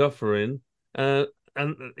Ring Dufferin. And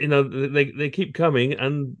they keep coming,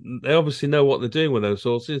 and they obviously know what they're doing with those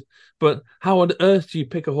horses. But how on earth do you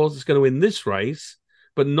pick a horse that's going to win this race,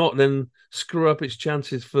 but not then screw up its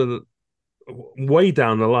chances for way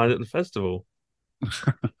down the line at the festival?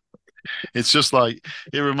 it's just like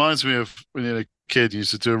it reminds me of when you're a kid, you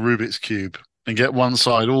used to do a Rubik's Cube and get one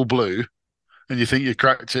side all blue, and you think you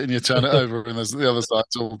cracked it, and you turn it over, and there's the other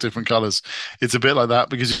side's all different colours. It's a bit like that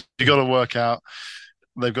because you got to work out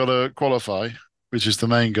they've got to qualify, which is the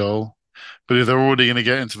main goal. But if they're already going to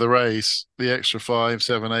get into the race, the extra 5,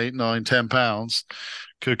 7, 8, 9, £10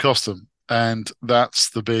 could cost them. And that's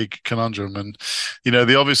the big conundrum. And,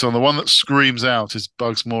 the obvious one, the one that screams out is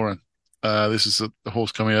Bugs Moran. This is the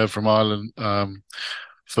horse coming over from Ireland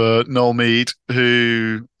for Noel Mead,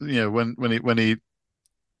 who, when he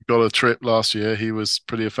got a trip last year, he was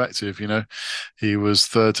pretty effective. He was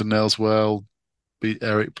third to Nelswell, beat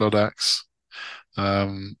Eric Bloodaxe,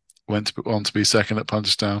 went on to be second at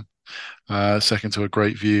Punchestown, second to a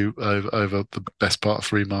Great View over the best part of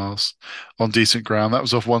 3 miles on decent ground. That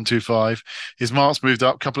was off 125. His mark's moved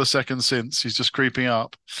up a couple of seconds since. He's just creeping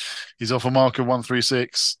up. He's off a mark of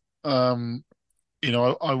 136. I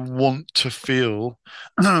want to feel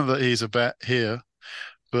that he's a bet here,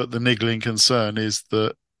 but the niggling concern is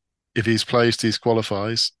that if he's placed, he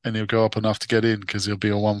qualifies and he'll go up enough to get in because he'll be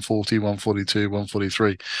a 140, 142,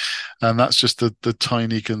 143. And that's just the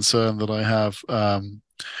tiny concern that I have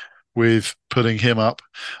with putting him up.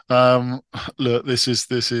 Look, this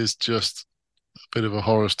is just a bit of a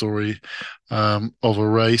horror story of a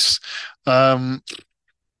race. You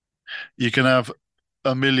can have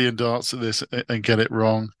a million darts at this and get it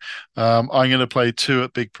wrong. I'm going to play 2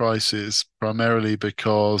 at big prices, primarily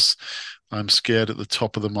because I'm scared at the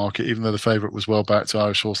top of the market, even though the favourite was well backed.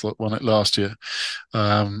 Irish horse won it last year.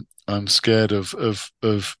 I'm scared of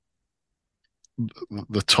the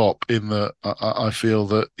top in that I feel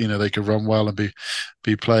that they could run well and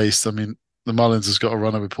be placed. I mean, the Mullins has got a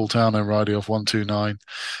runner with Paul Townend riding off 129.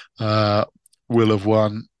 Will Have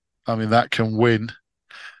Won. I mean, that can win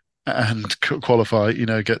and qualify.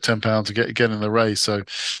 Get £10 to get in the race. So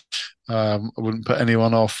I wouldn't put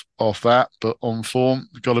anyone off that, but on form,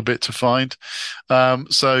 got a bit to find.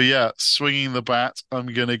 Swinging the bat,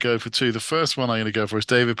 I'm going to go for 2. The first one I'm going to go for is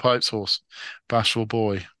David Pipe's horse, Bashful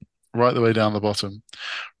Boy, right the way down the bottom.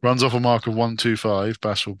 Runs off a mark of 125,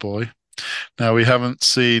 Bashful Boy. Now, we haven't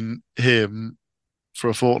seen him for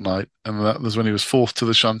a fortnight, and that was when he was 4th to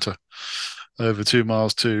the shunter over 2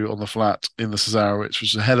 miles 2 on the flat in the Cesarewitch, which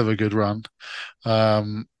was a hell of a good run.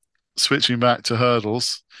 Switching back to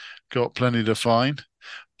hurdles, got plenty to find,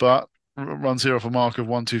 but runs here off a mark of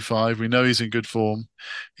 125. We know he's in good form.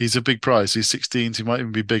 He's a big price. He's 16s. He might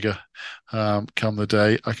even be bigger come the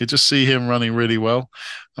day. I could just see him running really well.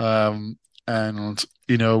 A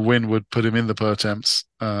win would put him in the Pertemps.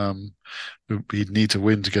 He'd need to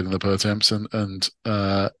win to get in the Pertemps, and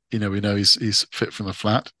we know he's fit from the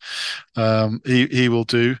flat. He will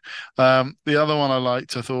do. The other one I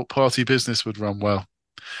liked, I thought Party Business would run well.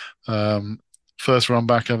 First run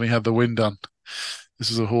back having had the win done. This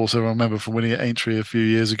is a horse I remember from winning at Aintree a few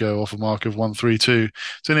years ago off a mark of 132.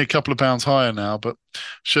 It's only a couple of pounds higher now, but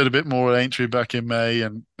showed a bit more at Aintree back in May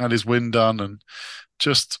and had his win done, and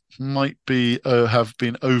just might be have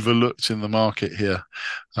been overlooked in the market here.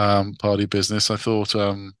 Party Business. I thought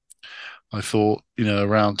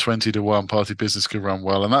around 20 to 1, Party Business could run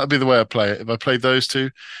well, and that'd be the way I play it. If I played those 2,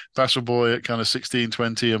 Bashful Boy at kind of 16,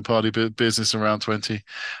 20, and Party Business around 20,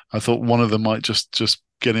 I thought one of them might just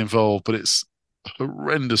get involved, but it's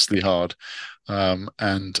horrendously hard,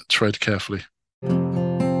 and tread carefully.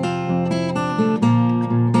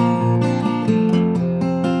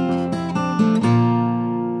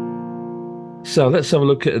 So let's have a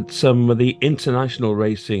look at some of the international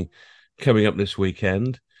racing coming up this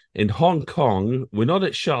weekend. In Hong Kong, we're not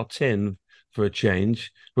at Cheltenham for a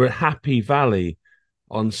change. We're at Happy Valley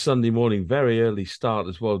on Sunday morning, very early start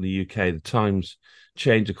as well in the UK. The times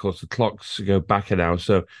change, of course, the clocks go back an hour.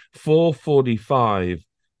 So 4:45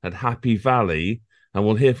 at Happy Valley, and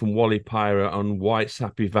we'll hear from Wally Pyra on White's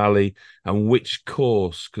Happy Valley and which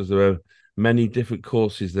course, because there are many different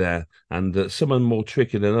courses there, and some are more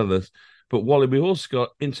tricky than others. But Wally, we've also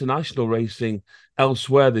got international racing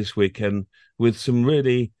elsewhere this weekend with some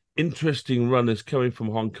really interesting runners coming from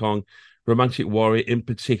Hong Kong, Romantic Warrior in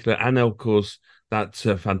particular, and of course, that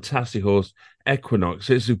fantastic horse, Equinox.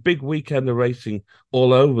 It's a big weekend of racing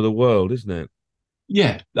all over the world, isn't it?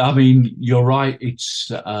 Yeah, I mean, you're right. It's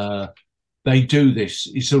they do this.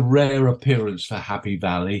 It's a rare appearance for Happy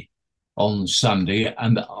Valley on Sunday.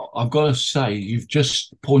 And I've got to say, you've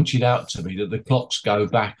just pointed out to me that the clocks go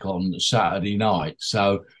back on Saturday night.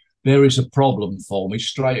 So there is a problem for me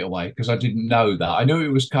straight away because I didn't know that. I knew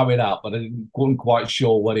it was coming up, but I wasn't quite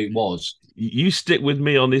sure what it was. You stick with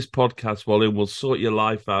me on this podcast, Wally, and we'll sort your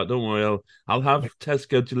life out. Don't worry. I'll have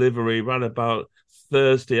Tesco delivery around about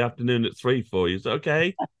Thursday afternoon at 3 for you. Is that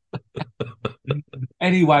okay?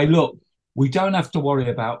 Anyway, look, we don't have to worry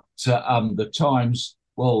about the times.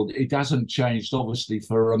 Well, it hasn't changed, obviously,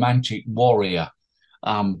 for Romantic Warrior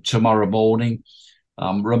tomorrow morning.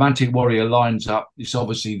 Romantic Warrior lines up. It's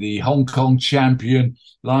obviously the Hong Kong champion,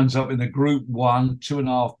 lines up in the Group 1,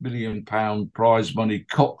 £2.5 million prize money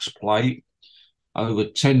Cox Plate over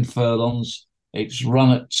 10 furlongs. It's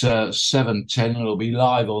run at 7:10. It'll be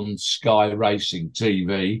live on Sky Racing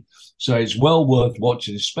TV. So it's well worth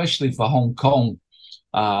watching, especially for Hong Kong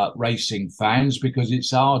racing fans, because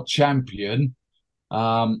it's our champion.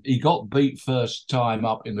 He got beat first time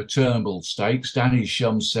up in the Turnbull Stakes. Danny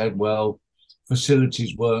Shum said, well,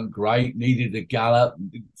 facilities weren't great, needed a gallop,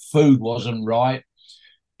 food wasn't right.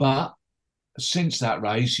 But since that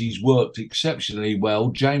race, he's worked exceptionally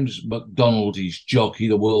well. James McDonald, his jockey,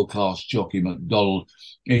 the world-class jockey McDonald,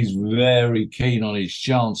 is very keen on his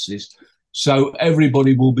chances. So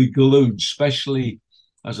everybody will be glued, especially,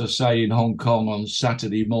 as I say, in Hong Kong on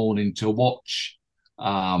Saturday morning to watch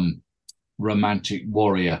Romantic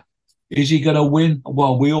Warrior. Is he going to win?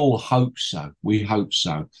 Well, we all hope so. We hope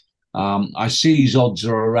so. I see his odds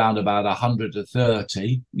are around about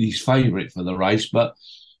 100-30. He's favourite for the race, but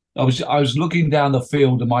I was looking down the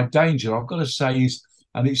field, and my danger, I've got to say, is,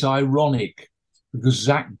 and it's ironic because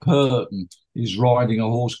Zach Purton is riding a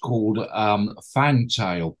horse called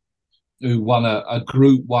Fantail, who won a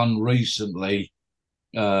Group 1 recently.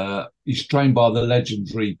 He's trained by the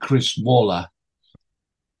legendary Chris Waller.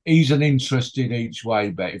 He's an interesting each way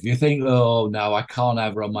bet. If you think, oh, no, I can't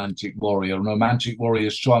have Romantic Warrior. And Romantic Warrior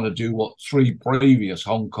is trying to do what 3 previous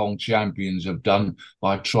Hong Kong champions have done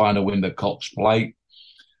by trying to win the Cox Plate.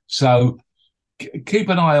 So keep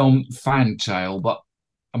an eye on Fantail, but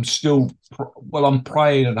I'm still, I'm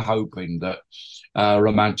praying and hoping that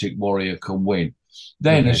Romantic Warrior can win.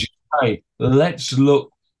 Then, as you say, let's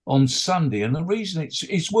look on Sunday. And the reason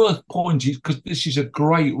it's worth pointing is because this is a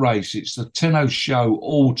great race. It's the Tenno Show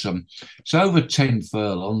Autumn. It's over 10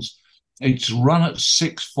 furlongs. It's run at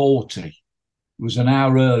 6:40. It was an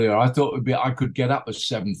hour earlier. I thought I could get up at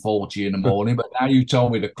 7:40 in the morning, but now you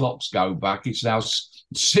told me the clocks go back. It's now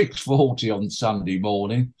 6:40 on Sunday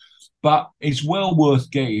morning. But it's well worth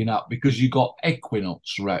getting up because you got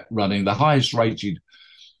Equinox running, the highest rated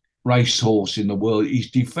racehorse in the world. He's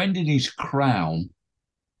defending his crown.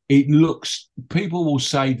 People will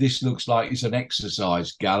say this looks like it's an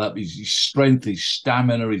exercise gallop. His strength, his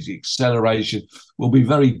stamina, his acceleration will be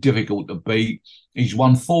very difficult to beat. He's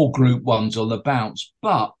won 4 Group 1s on the bounce.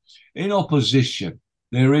 But in opposition,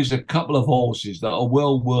 there is a couple of horses that are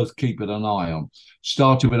well worth keeping an eye on.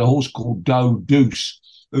 Starting with a horse called Do Deuce,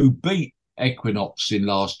 who beat Equinox in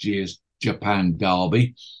last year's Japan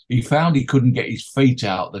Derby. He found he couldn't get his feet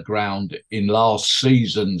out the ground in last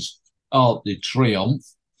season's Arc de Triomphe.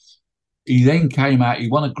 He then came out, he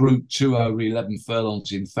won a Group 2 over 11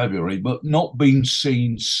 furlongs in February, but not been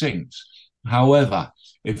seen since. However,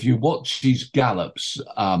 if you watch his gallops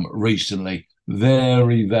recently,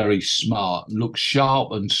 very, very smart, looks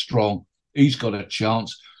sharp and strong. He's got a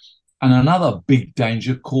chance. And another big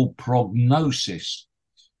danger called Prognosis.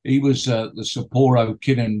 He was the Sapporo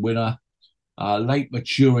Kinnan winner, late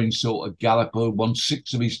maturing sort of galloper, won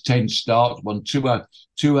 6 of his 10 starts, won 2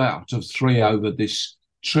 out of 3 over this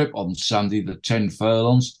trip on Sunday, the 10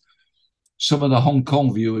 furlongs. Some of the Hong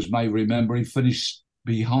Kong viewers may remember he finished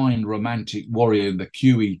behind Romantic Warrior in the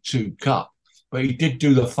QE2 Cup, but he did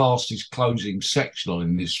do the fastest closing sectional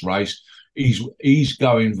in this race. He's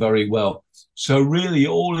going very well. So really,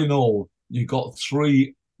 all in all, you've got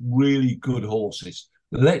three really good horses.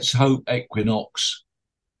 Let's hope Equinox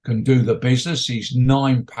can do the business. He's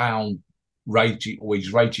 £9 rated, or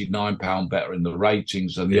he's rated £9 better in the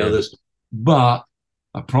ratings than the others. But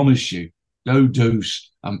I promise you,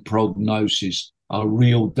 Dodus and Prognosis are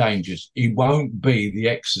real dangers. He won't be the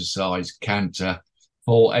exercise canter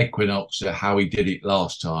for Equinox how he did it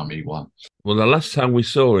last time he won. Well, the last time we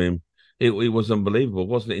saw him, it was unbelievable,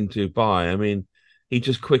 wasn't it, in Dubai? I mean, he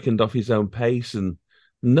just quickened off his own pace and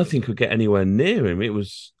nothing could get anywhere near him. It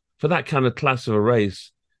was, for that kind of class of a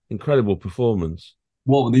race, incredible performance.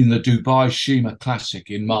 What, in the Dubai Shima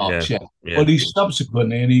Classic in March? Yeah. Well, he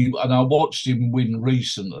subsequently, and I watched him win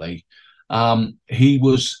recently. He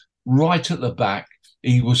was right at the back.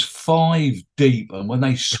 He was 5 deep, and when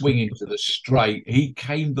they swing into the straight, he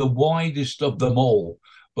came the widest of them all.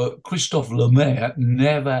 But Christophe Lemaire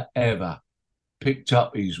never ever picked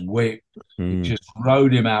up his whip. He just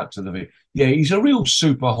rode him out to the victory. Yeah, he's a real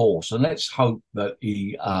super horse, and let's hope that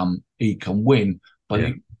he can win.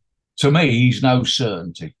 But to me, he's no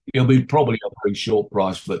certainty. He'll be probably a very short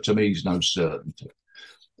price, but to me, he's no certainty.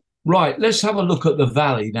 Right, let's have a look at the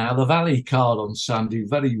Valley now. The Valley card on Sunday,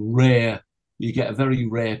 very rare. You get a very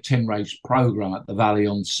rare 10-race programme at the Valley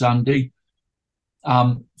on Sunday.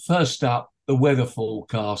 First up, the weather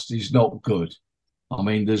forecast is not good. I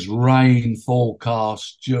mean, there's rain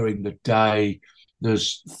forecast during the day.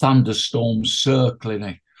 There's thunderstorms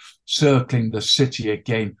circling the city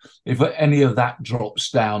again. If any of that drops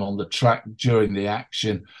down on the track during the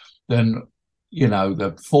action, then, you know,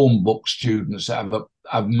 the form book students have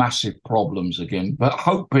massive problems again. But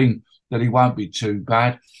hoping that he won't be too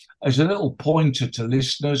bad. As a little pointer to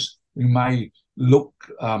listeners who may look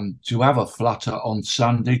to have a flutter on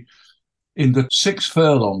Sunday, in the 6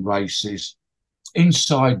 furlong races,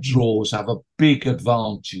 inside draws have a big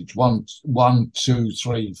advantage. 1, 2,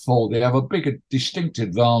 3, 4. They have a big, distinct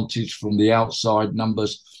advantage from the outside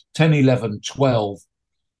numbers. 10, 11, 12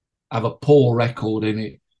 have a poor record in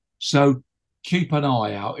it. So keep an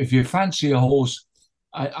eye out. If you fancy a horse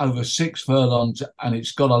over 6 furlongs and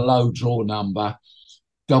it's got a low draw number,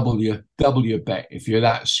 double your bet if you're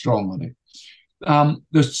that strong on it.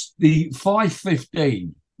 The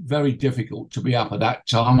 5:15, very difficult to be up at that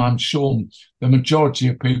time. I'm sure the majority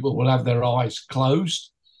of people will have their eyes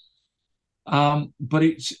closed. But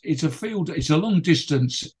it's a field, it's a long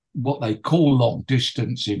distance, what they call long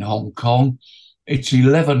distance in Hong Kong. It's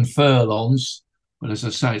 11 furlongs, but as I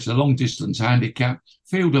say, it's a long distance handicap.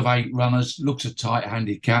 Field of 8 runners, looks a tight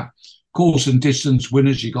handicap. Course and distance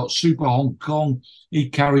winners, you got Super Hong Kong. He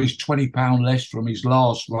carries £20 less from his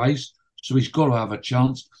last race, so he's got to have a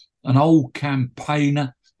chance. An old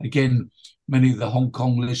campaigner, again, many of the Hong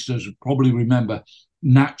Kong listeners will probably remember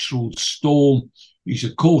Natural Storm. He's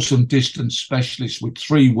a course and distance specialist with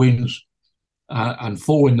 3 wins and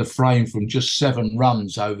 4 in the frame from just 7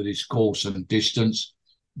 runs over this course and distance.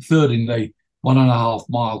 Third in the 1.5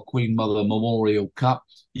 mile Queen Mother Memorial Cup.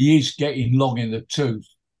 He is getting long in the tooth.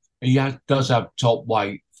 He does have top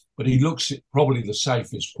weight, but he looks probably the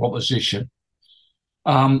safest proposition.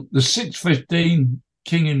 The 6:15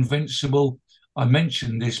 King Invincible, I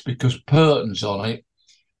mentioned this because Purton's on it.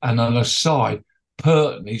 And on a side,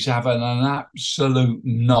 Purton is having an absolute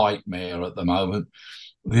nightmare at the moment.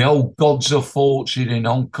 The old gods of fortune in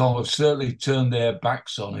Hong Kong have certainly turned their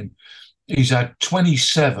backs on him. He's had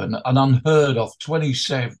 27, an unheard of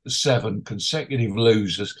 27 consecutive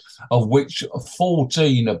losers, of which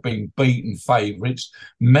 14 have been beaten favourites,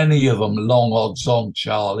 many of them long odds on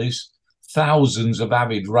Charlies, thousands of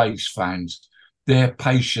avid race fans. Their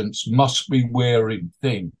patience must be wearing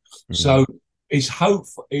thin. Mm-hmm. So it's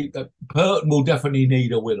hopeful that Purton will definitely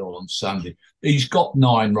need a winner on Sunday. He's got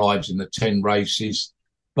 9 rides in the 10 races,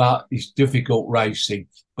 but it's difficult racing.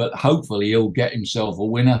 But hopefully he'll get himself a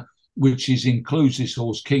winner, which includes this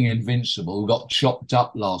horse, King Invincible, who got chopped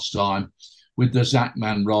up last time with the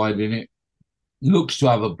Zachman riding it. Looks to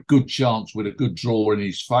have a good chance with a good draw in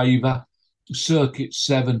his favour. Circuit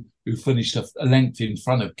 7, who finished a length in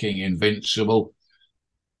front of King Invincible.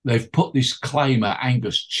 They've put this claimer,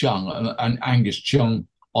 Angus Chung, and Angus Chung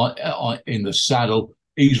in the saddle.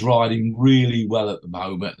 He's riding really well at the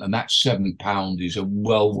moment, and that £7 is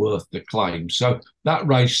well worth the claim. So that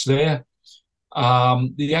race there.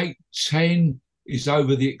 The 8:10 is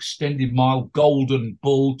over the extended mile, Golden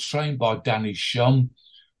Bull, trained by Danny Shum.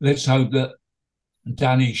 Let's hope that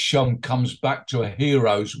Danny Shum comes back to a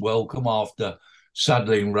hero's welcome after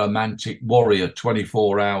saddling Romantic Warrior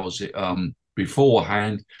 24 hours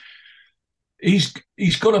beforehand. he's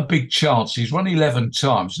got a big chance. He's run 11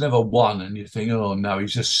 times, never won, and you think, oh no,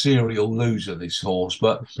 he's a serial loser, this horse.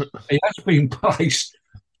 But he has been placed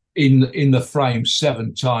in the frame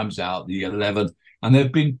 7 times out of the 11, and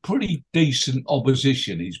they've been pretty decent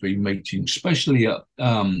opposition he's been meeting, especially at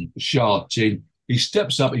Cheltenham. He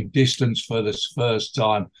steps up in distance for the first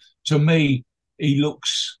time. To me, he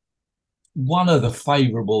looks one of the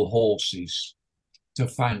favourable horses to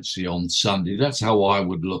fancy on Sunday. That's how I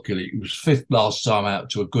would look at it. He was 5th last time out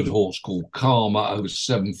to a good horse called Karma over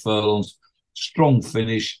 7 furlongs. Strong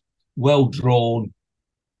finish, well drawn,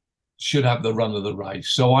 should have the run of the race.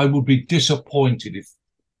 So I would be disappointed if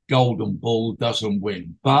Golden Bull doesn't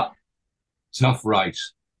win. But tough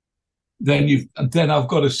race. Then I've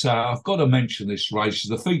got to mention this race. It's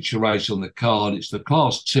the feature race on the card. It's the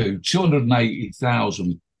Class 2,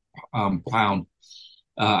 £280,000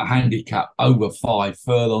 handicap over 5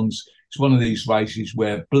 furlongs. It's one of these races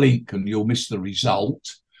where blink and you'll miss the result.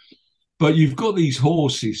 But you've got these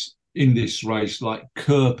horses in this race like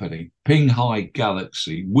Kerpenny, Ping High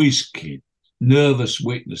Galaxy, Whiz Kid, Nervous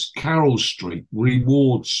Witness, Carroll Street,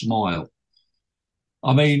 Reward Smile.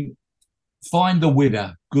 I mean, find the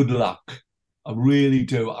winner. Good luck. I really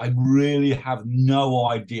do. I really have no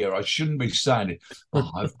idea. I shouldn't be saying it.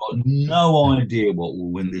 I've got no idea what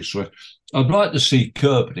will win this race. I'd like to see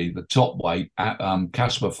Kerpenny, the top weight, at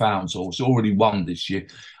Casper Found's horse, already won this year.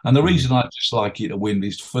 And the reason I just like it to win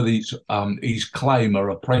is for his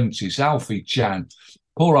claimer apprentice, Alfie Chan.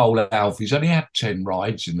 Poor old Alfie's only had 10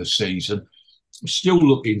 rides in the season. Still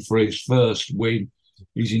looking for his first win.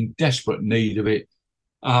 He's in desperate need of it.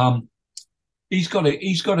 He's got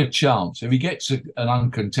a chance. If he gets an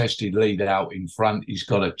uncontested lead out in front, he's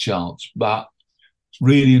got a chance. But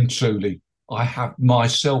really and truly, I have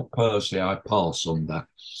myself personally, I pass on that.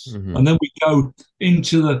 Mm-hmm. And then we go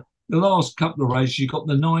into the last couple of races. You've got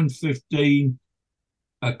the 9:15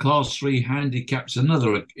 Class 3 handicaps,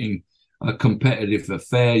 another competitive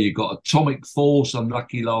affair. You've got Atomic Force,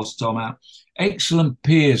 unlucky last time out. Excellent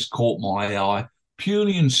Peers caught my eye,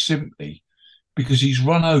 purely and simply because he's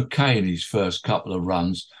run okay in his first couple of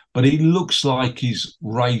runs, but he looks like he's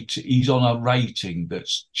on a rating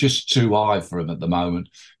that's just too high for him at the moment.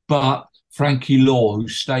 But Frankie Law,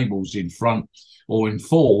 whose stable's in front or in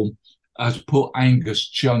form, has put Angus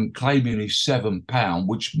Chung claiming his £7,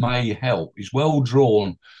 which may help. He's well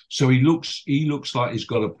drawn, so he looks like he's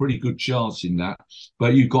got a pretty good chance in that.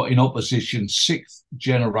 But you've got in opposition 6th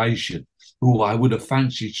Generation, who I would have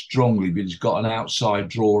fancied strongly, but he's got an outside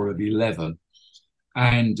draw of 11.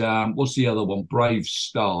 And what's the other one? Brave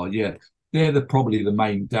Star. Yeah, they're probably the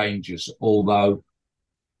main dangers. Although,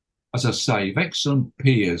 as I say, if Excellent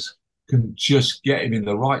Peers can just get him in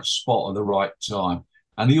the right spot at the right time,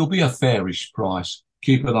 and he'll be a fairish price.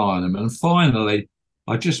 Keep an eye on him. And finally,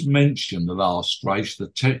 I just mentioned the last race, the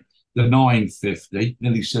 9:50.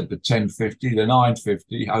 Nearly said the 10:50, the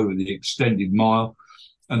 9:50 over the extended mile.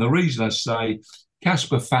 And the reason I say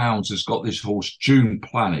Casper Founds has got this horse, June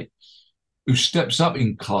Planet, who steps up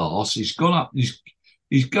in class. He's gone up.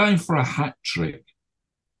 He's going for a hat trick,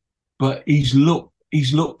 but he's looked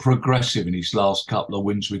progressive in his last couple of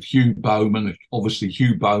wins with Hugh Bowman. Obviously,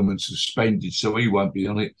 Hugh Bowman's suspended, so he won't be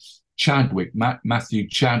on it. Matthew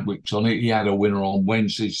Chadwick's on it. He had a winner on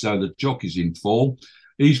Wednesday, so the jockey's in form.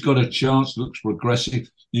 He's got a chance, looks progressive.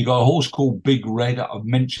 You've got a horse called Big Red. I've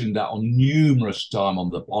mentioned that on numerous times on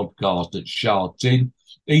the podcast at Cheltenham.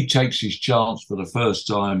 He takes his chance for the first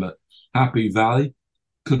time at Happy Valley.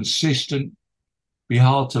 Consistent. Be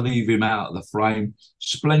hard to leave him out of the frame.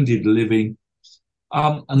 Splendid living.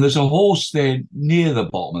 And there's a horse there near the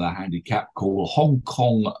bottom of the handicap called Hong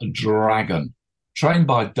Kong Dragon, trained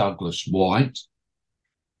by Douglas White.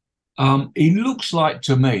 He looks like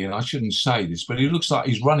to me, and I shouldn't say this, but he looks like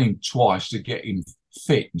he's running twice to get him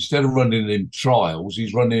fit. Instead of running him in trials,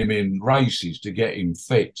 he's running him in races to get him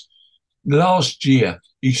fit. Last year,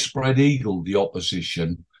 he spread eagled the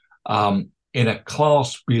opposition in a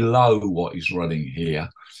class below what he's running here,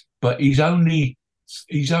 but he's only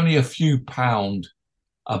a few pound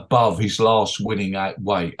above his last winning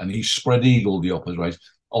weight, and he spread eagle the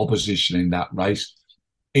opposition in that race.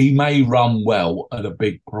 He may run well at a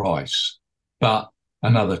big price, but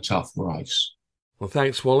another tough race. Well,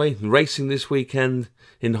 thanks, Wally. Racing this weekend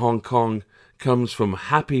in Hong Kong comes from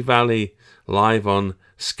Happy Valley, live on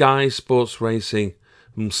Sky Sports Racing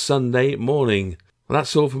from Sunday morning. Well,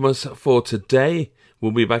 that's all from us for today.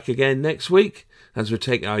 We'll be back again next week as we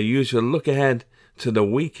take our usual look ahead to the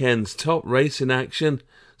weekend's top racing action,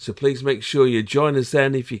 so please make sure you join us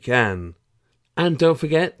then if you can. And don't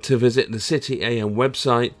forget to visit the City AM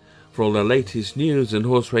website for all the latest news and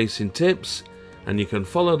horse racing tips, and you can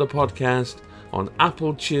follow the podcast on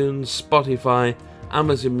Apple Tunes, Spotify,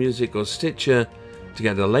 Amazon Music or Stitcher to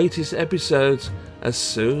get the latest episodes as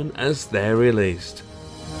soon as they're released.